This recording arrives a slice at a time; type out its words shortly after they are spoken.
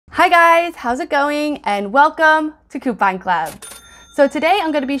Hi guys, how's it going? And welcome to Coupon Club. So today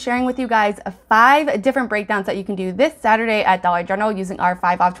I'm going to be sharing with you guys 5 different breakdowns that you can do this Saturday at Dollar General using our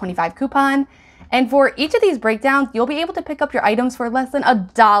 5 off 25 coupon. And for each of these breakdowns, you'll be able to pick up your items for less than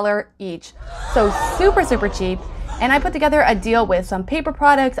 $1 each. So super cheap. And I put together a deal with some paper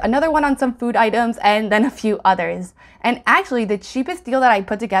products, another one on some food items, and then a few others. And actually the cheapest deal that I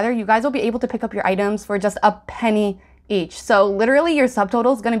put together, you guys will be able to pick up your items for just a penny each. So literally your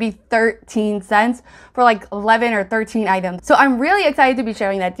subtotal is going to be 13 cents for like 11 or 13 items. So I'm really excited to be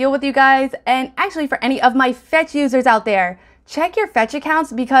sharing that deal with you guys. And actually for any of my Fetch users out there, check your Fetch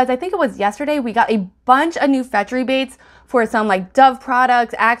accounts because I think it was yesterday we got a bunch of new Fetch rebates for some like Dove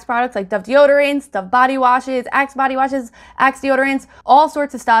products, Axe products like Dove deodorants, Dove body washes, Axe body washes, Axe deodorants, all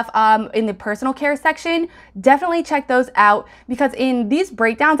sorts of stuff in the personal care section. Definitely check those out because in these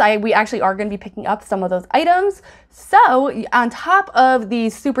breakdowns, we actually are going to be picking up some of those items. So on top of the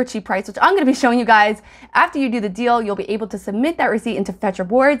super cheap price, which I'm going to be showing you guys, after you do the deal, you'll be able to submit that receipt into Fetch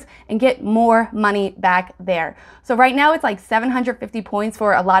Rewards and get more money back there. So right now it's like 750 points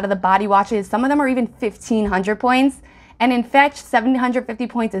for a lot of the body washes. Some of them are even 1,500 points. And in Fetch, 750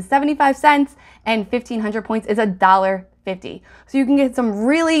 points is 75 cents and 1,500 points is $1.50. So you can get some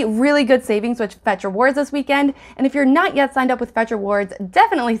really good savings with Fetch Rewards this weekend. And if you're not yet signed up with Fetch Rewards,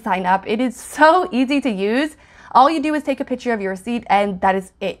 definitely sign up. It is so easy to use. All you do is take a picture of your receipt and that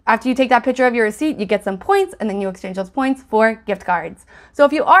is it. After you take that picture of your receipt, you get some points and then you exchange those points for gift cards. So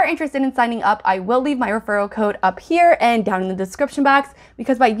if you are interested in signing up, I will leave my referral code up here and down in the description box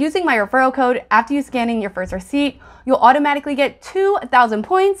because by using my referral code, after you scan in your first receipt, you'll automatically get 2,000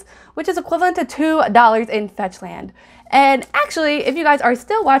 points, which is equivalent to $2 in Fetchland. And actually, if you guys are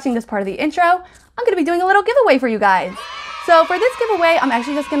still watching this part of the intro, I'm gonna be doing a little giveaway for you guys. So for this giveaway, I'm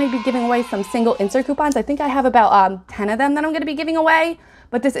actually just going to be giving away some single insert coupons. I think I have about 10 of them that I'm going to be giving away.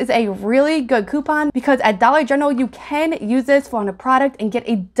 But this is a really good coupon because at Dollar General, you can use this on a product and get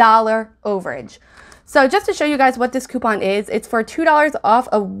 $1 overage. So just to show you guys what this coupon is, it's for $2 off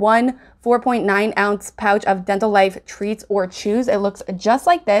of one 4.9 ounce pouch of Dental Life treats or chews. It looks just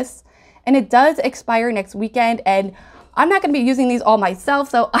like this and it does expire next weekend. And I'm not going to be using these all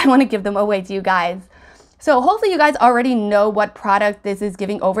myself, so I want to give them away to you guys. So hopefully you guys already know what product this is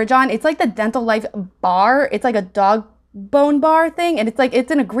giving overage on. It's like the Dental Life bar. It's like a dog bone bar thing. And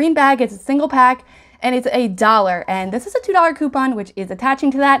it's in a green bag. It's a single pack and it's $1. And this is a $2 coupon, which is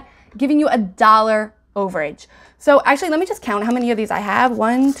attaching to that, giving you $1 overage. So actually, let me just count how many of these I have.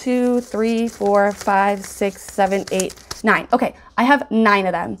 1, 2, 3, 4, 5, 6, 7, 8, 9. Okay, I have 9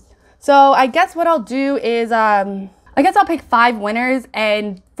 of them. So I guess what I'll do is, I guess I'll pick 5 winners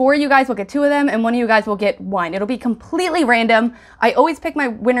and 4 of you guys will get 2 of them and 1 of you guys will get 1. It'll be completely random. I always pick my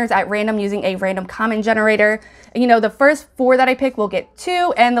winners at random using a random comment generator. And, you know, the first 4 that I pick will get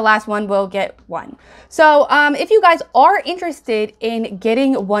 2 and the last one will get 1. So if you guys are interested in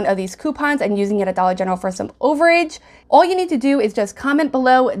getting one of these coupons and using it at Dollar General for some overage, all you need to do is just comment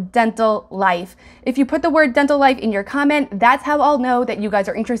below Dental Life. If you put the word Dental Life in your comment, that's how I'll know that you guys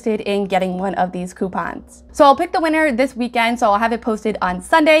are interested in getting one of these coupons. So I'll pick the winner this weekend, so I'll have it posted on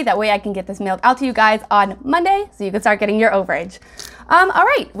Sunday. That way I can get this mailed out to you guys on Monday so you can start getting your overage. All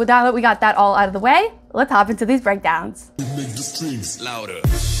right, well, now that we got that all out of the way, let's hop into these breakdowns. Make the streams louder.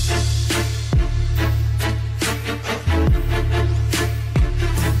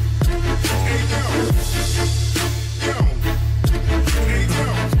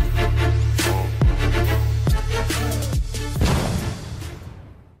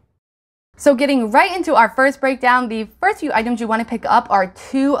 So getting right into our first breakdown, the first few items you want to pick up are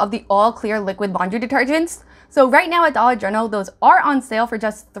 2 of the all clear liquid laundry detergents. So right now at Dollar General, those are on sale for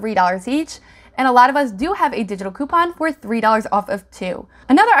just $3 each. And a lot of us do have a digital coupon for $3 off of 2.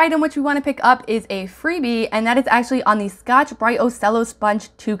 Another item which we want to pick up is a freebie, and that is actually on the Scotch Brite Cello Sponge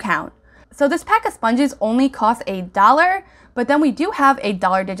 2 count. So this pack of sponges only costs $1, but then we do have a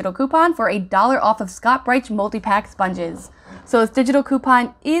 $1 digital coupon for $1 off of Scotch Brite multi-pack sponges. So this digital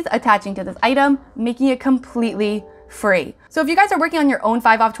coupon is attaching to this item, making it completely free. So if you guys are working on your own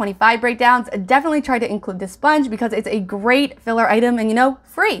 5 off 25 breakdowns, definitely try to include this sponge because it's a great filler item and, you know,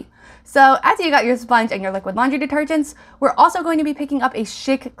 free. So after you got your sponge and your liquid laundry detergents, we're also going to be picking up a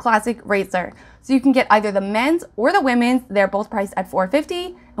Schick Classic razor. So you can get either the men's or the women's. They're both priced at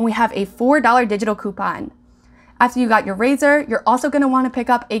 $4.50 and we have a $4 digital coupon. After you got your razor, you're also going to want to pick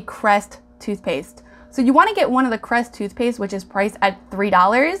up a Crest toothpaste. So you want to get one of the Crest toothpaste, which is priced at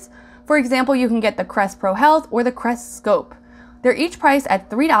 $3. For example, you can get the Crest Pro Health or the Crest Scope. They're each priced at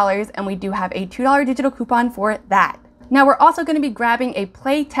 $3 and we do have a $2 digital coupon for that. Now we're also going to be grabbing a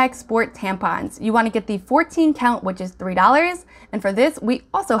Playtex Sport tampons. You want to get the 14 count, which is $3. And for this, we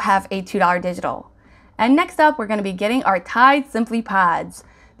also have a $2 digital. And next up, we're going to be getting our Tide Simply Pods.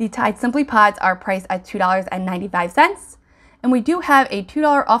 The Tide Simply Pods are priced at $2.95. And we do have a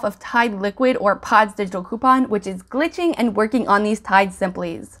 $2 off of Tide Liquid or Pods digital coupon, which is glitching and working on these Tide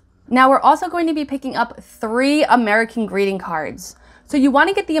Simplies. Now we're also going to be picking up 3 American greeting cards. So you want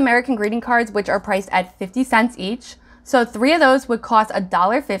to get the American greeting cards, which are priced at 50 cents each. So 3 of those would cost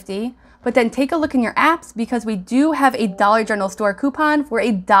 $1.50, but then take a look in your apps because we do have a Dollar General store coupon for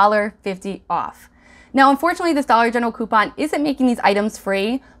a $1.50 off. Now, unfortunately, this Dollar General coupon isn't making these items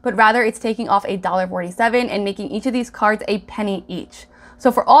free, but rather it's taking off a $1.47 and making each of these cards a penny each.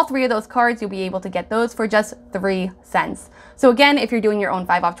 So for all 3 of those cards, you'll be able to get those for just 3 cents. So again, if you're doing your own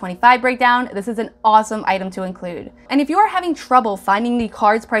 5 off 25 breakdown, this is an awesome item to include. And if you are having trouble finding the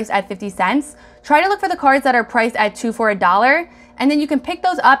cards priced at 50 cents, try to look for the cards that are priced at 2 for $1, and then you can pick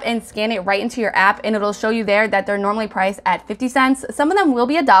those up and scan it right into your app, and it'll show you there that they're normally priced at 50 cents. Some of them will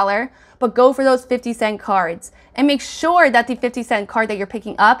be $1, but go for those 50-cent cards. And make sure that the 50-cent card that you're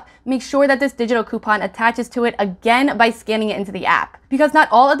picking up, make sure that this digital coupon attaches to it again by scanning it into the app. Because not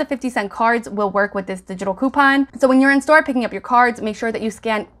all of the 50-cent cards will work with this digital coupon. So when you're in store picking up your cards, make sure that you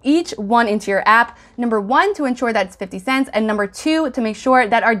scan each one into your app. Number 1, to ensure that it's 50 cents, and number 2, to make sure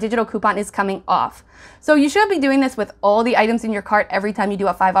that our digital coupon is coming off. So you should be doing this with all the items in your cart every time you do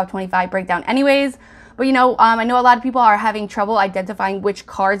a 5 off 25 breakdown anyways. But I know a lot of people are having trouble identifying which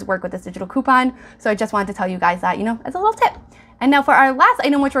cards work with this digital coupon. So I just wanted to tell you guys that, as a little tip. And now for our last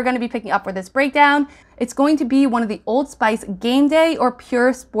item, which we're going to be picking up for this breakdown, it's going to be one of the Old Spice Game Day or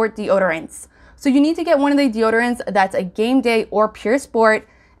Pure Sport deodorants. So you need to get one of the deodorants that's a Game Day or Pure Sport,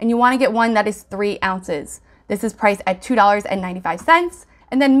 and you want to get one that is 3 ounces. This is priced at $2.95.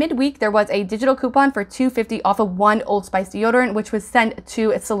 And then midweek, there was a digital coupon for $2.50 off of 1 Old Spice deodorant, which was sent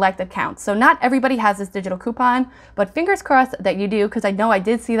to select accounts. So not everybody has this digital coupon, but fingers crossed that you do, because I know I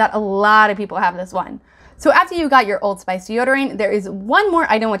did see that a lot of people have this one. So after you got your Old Spice deodorant, there is one more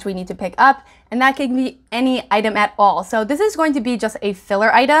item which we need to pick up, and that can be any item at all. So this is going to be just a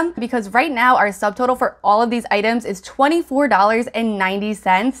filler item, because right now our subtotal for all of these items is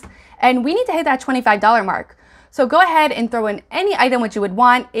 $24.90, and we need to hit that $25 mark. So go ahead and throw in any item which you would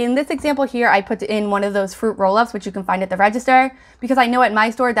want. In this example here, I put in one of those fruit roll-ups, which you can find at the register, because I know at my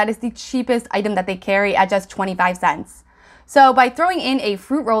store that is the cheapest item that they carry at just 25 cents. So by throwing in a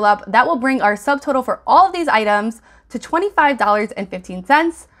fruit roll-up, that will bring our subtotal for all of these items to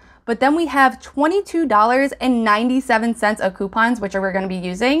 $25.15. But then we have $22.97 of coupons, which we're going to be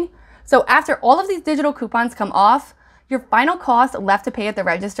using. So after all of these digital coupons come off, your final cost left to pay at the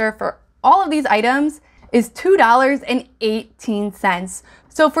register for all of these items is $2.18.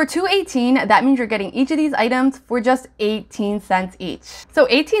 So for $2.18, that means you're getting each of these items for just 18 cents each. So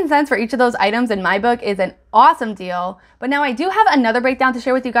 18 cents for each of those items in my book is an awesome deal. But now I do have another breakdown to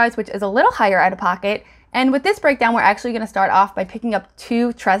share with you guys, which is a little higher out of pocket. And with this breakdown, we're actually going to start off by picking up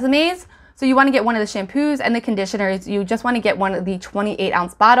 2 Tresemes. So you want to get one of the shampoos and the conditioners. You just want to get one of the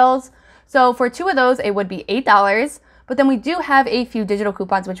 28-ounce bottles. So for 2 of those, it would be $8. But then we do have a few digital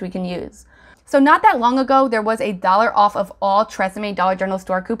coupons which we can use. So not that long ago, there was a $1 off of all Tresemme Dollar General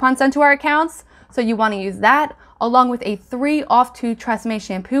store coupons sent to our accounts. So you want to use that along with a 3 off 2 Tresemme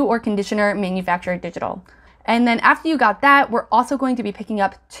shampoo or conditioner manufacturer digital. And then after you got that, we're also going to be picking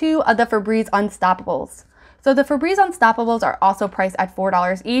up 2 of the Febreze Unstoppables. So the Febreze Unstoppables are also priced at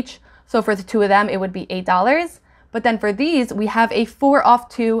 $4 each. So for the 2 of them, it would be $8. But then for these, we have a 4 off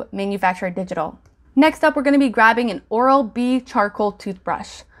 2 manufacturer digital. Next up, we're going to be grabbing an Oral-B charcoal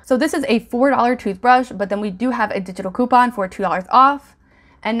toothbrush. So this is a $4 toothbrush, but then we do have a digital coupon for $2 off.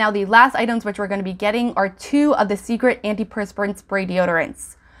 And now the last items which we're going to be getting are 2 of the Secret Antiperspirant Spray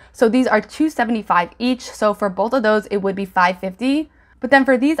Deodorants. So these are $2.75 each. So for both of those, it would be $5.50. But then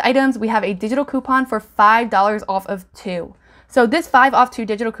for these items, we have a digital coupon for $5 off of 2. So this 5 off 2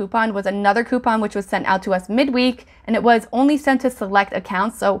 digital coupon was another coupon which was sent out to us midweek, and it was only sent to select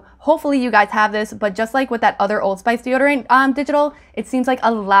accounts. So hopefully you guys have this, but just like with that other Old Spice deodorant digital, it seems like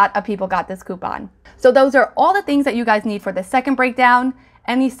a lot of people got this coupon. So those are all the things that you guys need for the second breakdown.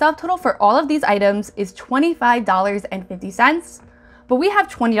 And the subtotal for all of these items is $25.50, but we have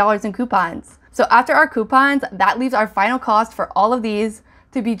 $20 in coupons. So after our coupons, that leaves our final cost for all of these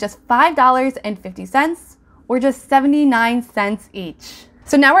to be just $5.50, or just 79 cents each.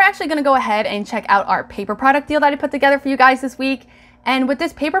 So now we're actually gonna go ahead and check out our paper product deal that I put together for you guys this week. And with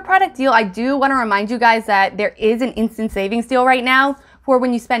this paper product deal, I do wanna remind you guys that there is an instant savings deal right now for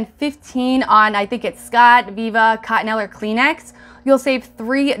when you spend $15 on, I think it's Scott, Viva, Cottonelle, or Kleenex, you'll save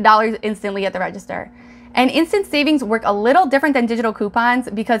 $3 instantly at the register. And instant savings work a little different than digital coupons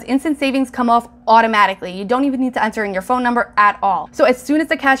because instant savings come off automatically. You don't even need to enter in your phone number at all. So as soon as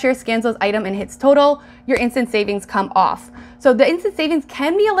the cashier scans those items and hits total, your instant savings come off. So the instant savings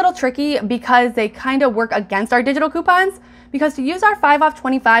can be a little tricky because they kind of work against our digital coupons, because to use our 5 off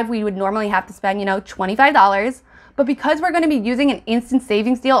 25, we would normally have to spend, $25. But because we're going to be using an instant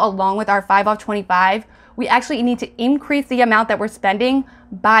savings deal along with our 5 off 25, we actually need to increase the amount that we're spending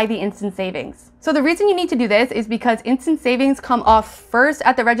by the instant savings. So the reason you need to do this is because instant savings come off first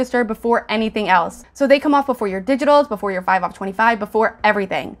at the register before anything else. So they come off before your digitals, before your 5 off 25, before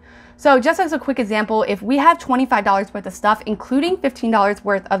everything. So just as a quick example, if we have $25 worth of stuff, including $15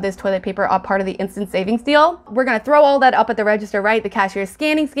 worth of this toilet paper a part of the instant savings deal, we're gonna throw all that up at the register, right? The cashier is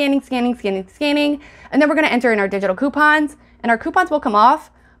scanning, and then we're gonna enter in our digital coupons, and our coupons will come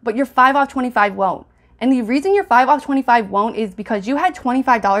off, but your 5 off 25 won't. And the reason your 5 off 25 won't is because you had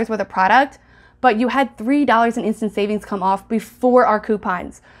 $25 worth of product, but you had $3 in instant savings come off before our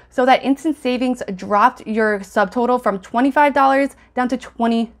coupons. So that instant savings dropped your subtotal from $25 down to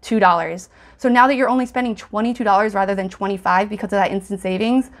 $22. So now that you're only spending $22 rather than $25 because of that instant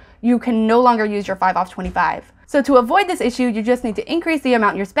savings, you can no longer use your 5 off 25. So to avoid this issue, you just need to increase the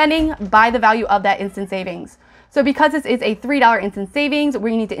amount you're spending by the value of that instant savings. So because this is a $3 instant savings,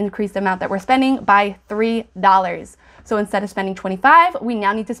 we need to increase the amount that we're spending by $3. So instead of spending $25, we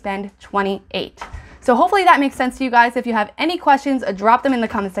now need to spend $28. So hopefully that makes sense to you guys. If you have any questions, drop them in the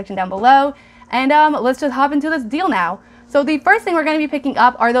comment section down below. And let's just hop into this deal now. So the first thing we're going to be picking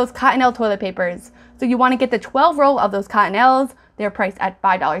up are those Cottonelle toilet papers. So you want to get the 12 roll of those Cottonelles. They're priced at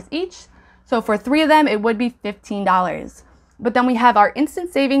 $5 each. So for 3 of them, it would be $15. But then we have our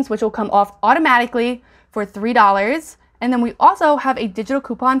instant savings, which will come off automatically for $3. And then we also have a digital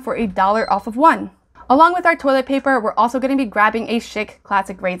coupon for $1 off of 1. Along with our toilet paper, we're also going to be grabbing a Schick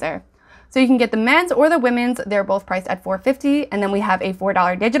classic razor. So you can get the men's or the women's. They're both priced at $4.50. And then we have a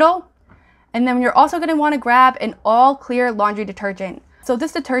 $4 digital. And then you're also going to want to grab an all clear laundry detergent. So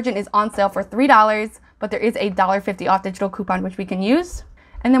this detergent is on sale for $3, but there is a $1.50 off digital coupon which we can use.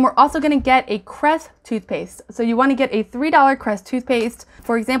 And then we're also going to get a Crest toothpaste. So you want to get a $3 Crest toothpaste.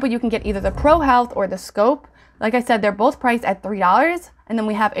 For example, you can get either the Pro Health or the Scope. Like I said, they're both priced at $3. And then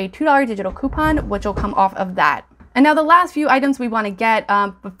we have a $2 digital coupon, which will come off of that. And now the last few items we want to get,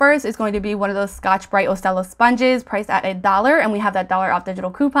 but first is going to be one of those Scotch Brite Ostello sponges priced at $1, and we have that $1 off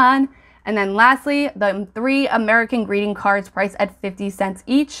digital coupon. And then lastly, the 3 American greeting cards priced at 50 cents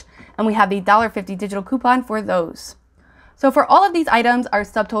each, and we have the $1.50 digital coupon for those. So for all of these items, our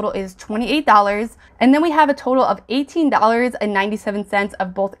subtotal is $28, and then we have a total of $18.97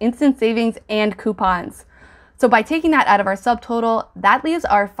 of both instant savings and coupons. So by taking that out of our subtotal, that leaves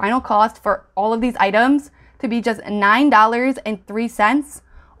our final cost for all of these items to be just $9.03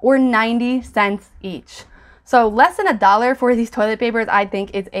 or 90 cents each. So less than $1 for these toilet papers, I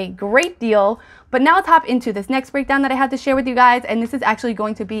think is a great deal. But now let's hop into this next breakdown that I have to share with you guys, and this is actually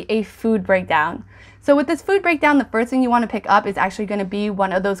going to be a food breakdown. So with this food breakdown, the first thing you want to pick up is actually going to be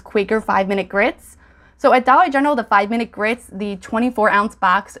one of those Quaker 5-minute grits. So at Dollar General, the 5-minute grits, the 24-ounce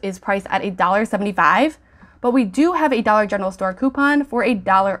box is priced at $1.75, but we do have a Dollar General store coupon for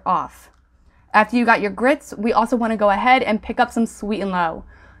 $1 off. After you got your grits, we also want to go ahead and pick up some Sweet and Low.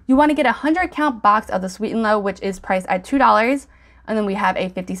 You want to get a 100-count box of the Sweet and Low, which is priced at $2, and then we have a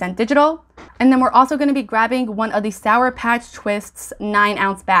 50-cent digital. And then we're also going to be grabbing one of the Sour Patch Twists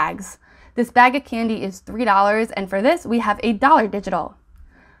 9-ounce bags. This bag of candy is $3, and for this, we have a $1 digital.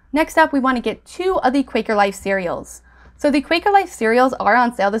 Next up, we want to get 2 of the Quaker Life cereals. So the Quaker Life cereals are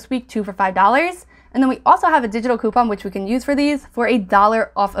on sale this week, 2 for $5, and then we also have a digital coupon which we can use for these for $1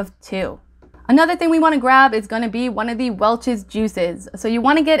 off of 2. Another thing we want to grab is going to be one of the Welch's juices. So you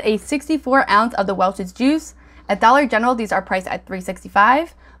want to get a 64-ounce of the Welch's juice. At Dollar General, these are priced at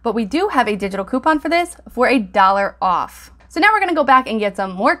 $3.65, but we do have a digital coupon for this for $1 off. So now we're going to go back and get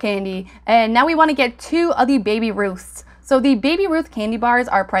some more candy, and now we want to get 2 of the Baby Ruths. So the Baby Ruth candy bars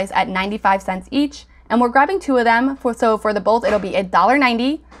are priced at 95 cents each, and we're grabbing 2 of them. So for the both, it'll be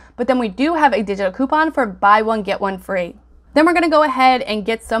 $1.90, but then we do have a digital coupon for buy one, get one free. Then we're going to go ahead and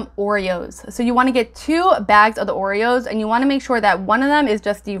get some Oreos. So you want to get 2 bags of the Oreos, and you want to make sure that one of them is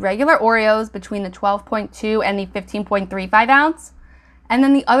just the regular Oreos between the 12.2 and the 15.35 ounce. And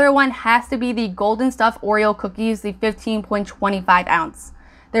then the other one has to be the Golden Stuff Oreo cookies, the 15.25 ounce.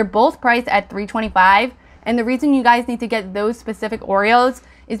 They're both priced at $3.25. And the reason you guys need to get those specific Oreos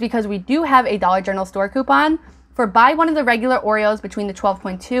is because we do have a Dollar General store coupon for buy one of the regular Oreos between the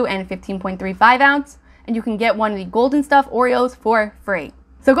 12.2 and 15.35 ounce. And you can get one of the Golden Stuff Oreos for free.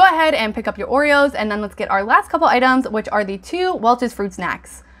 So go ahead and pick up your Oreos, and then let's get our last couple items, which are the 2 Welch's fruit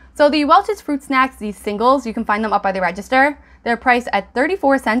snacks. So the Welch's Fruit Snacks, these singles, you can find them up by the register. They're priced at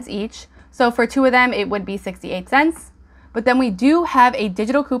 34 cents each. So for 2 of them, it would be 68 cents. But then we do have a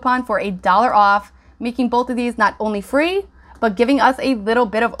digital coupon for $1 off, making both of these not only free, but giving us a little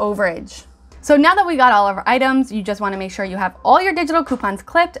bit of overage. So now that we got all of our items, you just want to make sure you have all your digital coupons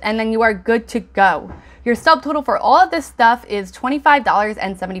clipped, and then you are good to go. Your subtotal for all of this stuff is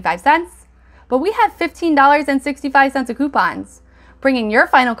 $25.75, but we have $15.65 of coupons, bringing your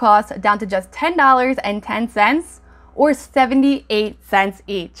final cost down to just $10.10 or 78 cents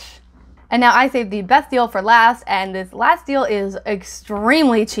each. And now I saved the best deal for last, and this last deal is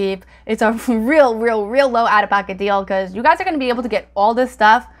extremely cheap. It's a real low out-of-pocket deal because you guys are going to be able to get all this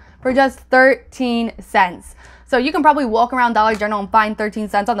stuff for just 13 cents. So you can probably walk around Dollar General and find 13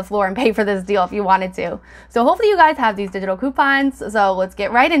 cents on the floor and pay for this deal if you wanted to. So hopefully you guys have these digital coupons. So let's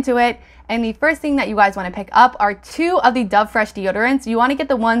get right into it. And the first thing that you guys want to pick up are 2 of the Dove Fresh deodorants. You want to get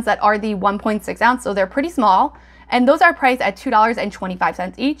the ones that are the 1.6 ounce, so they're pretty small. And those are priced at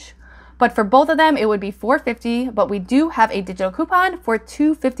 $2.25 each. But for both of them, it would be $4.50, but we do have a digital coupon for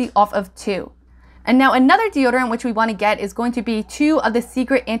 $2.50 off of 2. And now another deodorant which we want to get is going to be 2 of the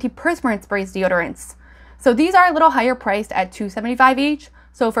Secret Antiperspirant Sprays deodorants. So these are a little higher priced at $2.75 each.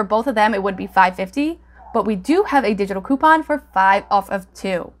 So for both of them, it would be $5.50, but we do have a digital coupon for 5 off of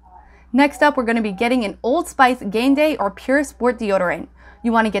 2. Next up, we're going to be getting an Old Spice Game Day or Pure Sport deodorant.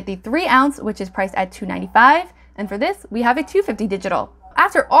 You want to get the 3 ounce, which is priced at $2.95. And for this, we have a $2.50 digital.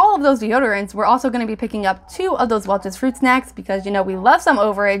 After all of those deodorants, we're also going to be picking up 2 of those Welch's Fruit Snacks because, you know, we love some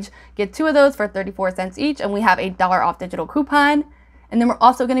overage. Get 2 of those for 34 cents each, and we have a $1 off digital coupon. And then we're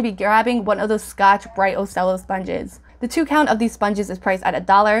also going to be grabbing one of those Scotch Brite Ocello sponges. The 2 count of these sponges is priced at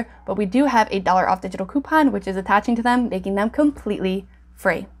 $1, but we do have a $1 off digital coupon, which is attaching to them, making them completely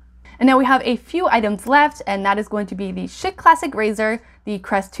free. And now we have a few items left, and that is going to be the Schick Classic Razor, the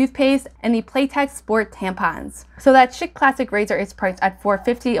Crest toothpaste, and the Playtex Sport tampons. So that Schick Classic Razor is priced at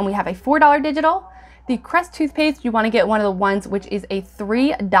 $4.50, and we have a $4 digital. The Crest toothpaste, you want to get one of the ones which is a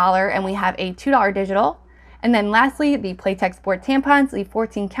 $3, and we have a $2 digital. And then lastly, the Playtex Sport tampons, the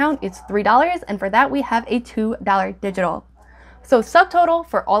 14 count, it's $3, and for that we have a $2 digital. So subtotal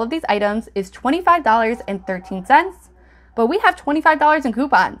for all of these items is $25.13, but we have $25 in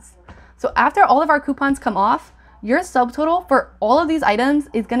coupons. So after all of our coupons come off, your subtotal for all of these items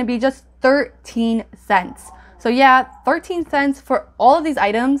is going to be just 13 cents. So yeah, 13 cents for all of these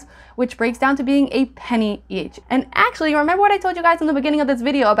items, which breaks down to being a penny each. And actually, remember what I told you guys in the beginning of this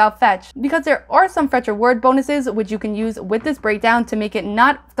video about Fetch? Because there are some Fetch reward bonuses which you can use with this breakdown to make it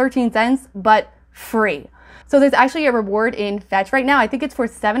not 13 cents, but free. So there's actually a reward in Fetch right now. I think it's for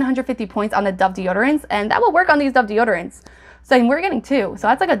 750 points on the Dove deodorants, and that will work on these Dove deodorants. So we're getting 2. So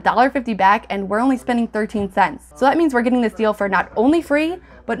that's like $1.50 back, and we're only spending 13 cents. So that means we're getting this deal for not only free,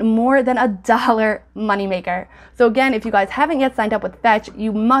 but more than $1 moneymaker. So again, if you guys haven't yet signed up with Fetch,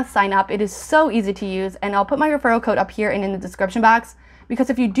 you must sign up. It is so easy to use, and I'll put my referral code up here and in the description box, because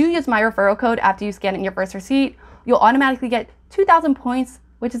if you do use my referral code after you scan in your first receipt, you'll automatically get 2,000 points,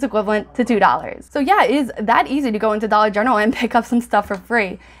 which is equivalent to $2. So yeah, it is that easy to go into Dollar General and pick up some stuff for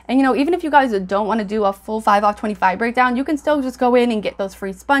free. And you know, even if you guys don't want to do a full 5 off 25 breakdown, you can still just go in and get those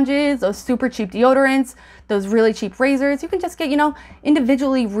free sponges, those super cheap deodorants, those really cheap razors. You can just get, you know,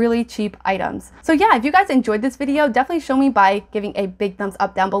 individually really cheap items. So yeah, if you guys enjoyed this video, definitely show me by giving a big thumbs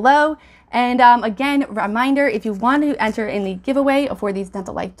up down below. And again, reminder, if you want to enter in the giveaway for these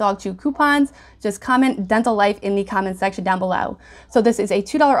Dental Life Dog Chew coupons, just comment Dental Life in the comment section down below. So this is a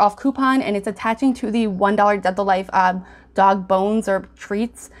 $2 off coupon, and it's attaching to the $1 Dental Life dog bones or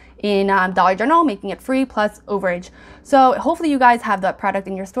treats in Dollar General, making it free plus overage. So hopefully you guys have that product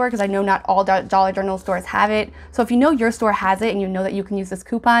in your store, because I know not all Dollar General stores have it. So if you know your store has it and you know that you can use this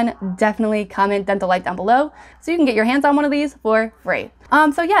coupon, definitely comment Dental Life down below so you can get your hands on one of these for free.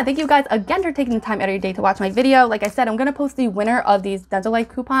 So yeah, thank you guys again for taking the time out of your day to watch my video. Like I said, I'm going to post the winner of these Dental Life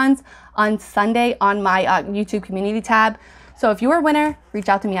coupons on Sunday on my YouTube community tab. So if you're a winner, reach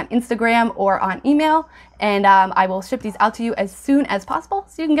out to me on Instagram or on email, and I will ship these out to you as soon as possible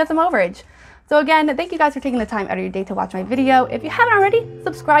so you can get some overage. So again, thank you guys for taking the time out of your day to watch my video. If you haven't already,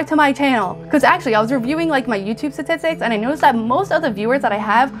 subscribe to my channel. Because actually, I was reviewing like my YouTube statistics, and I noticed that most of the viewers that I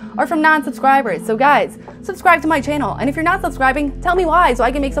have are from non-subscribers. So guys, subscribe to my channel. And if you're not subscribing, tell me why so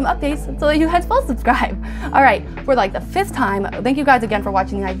I can make some updates so that you guys will subscribe. All right, for like the 5th time, thank you guys again for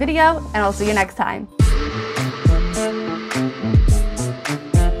watching my video, and I'll see you next time.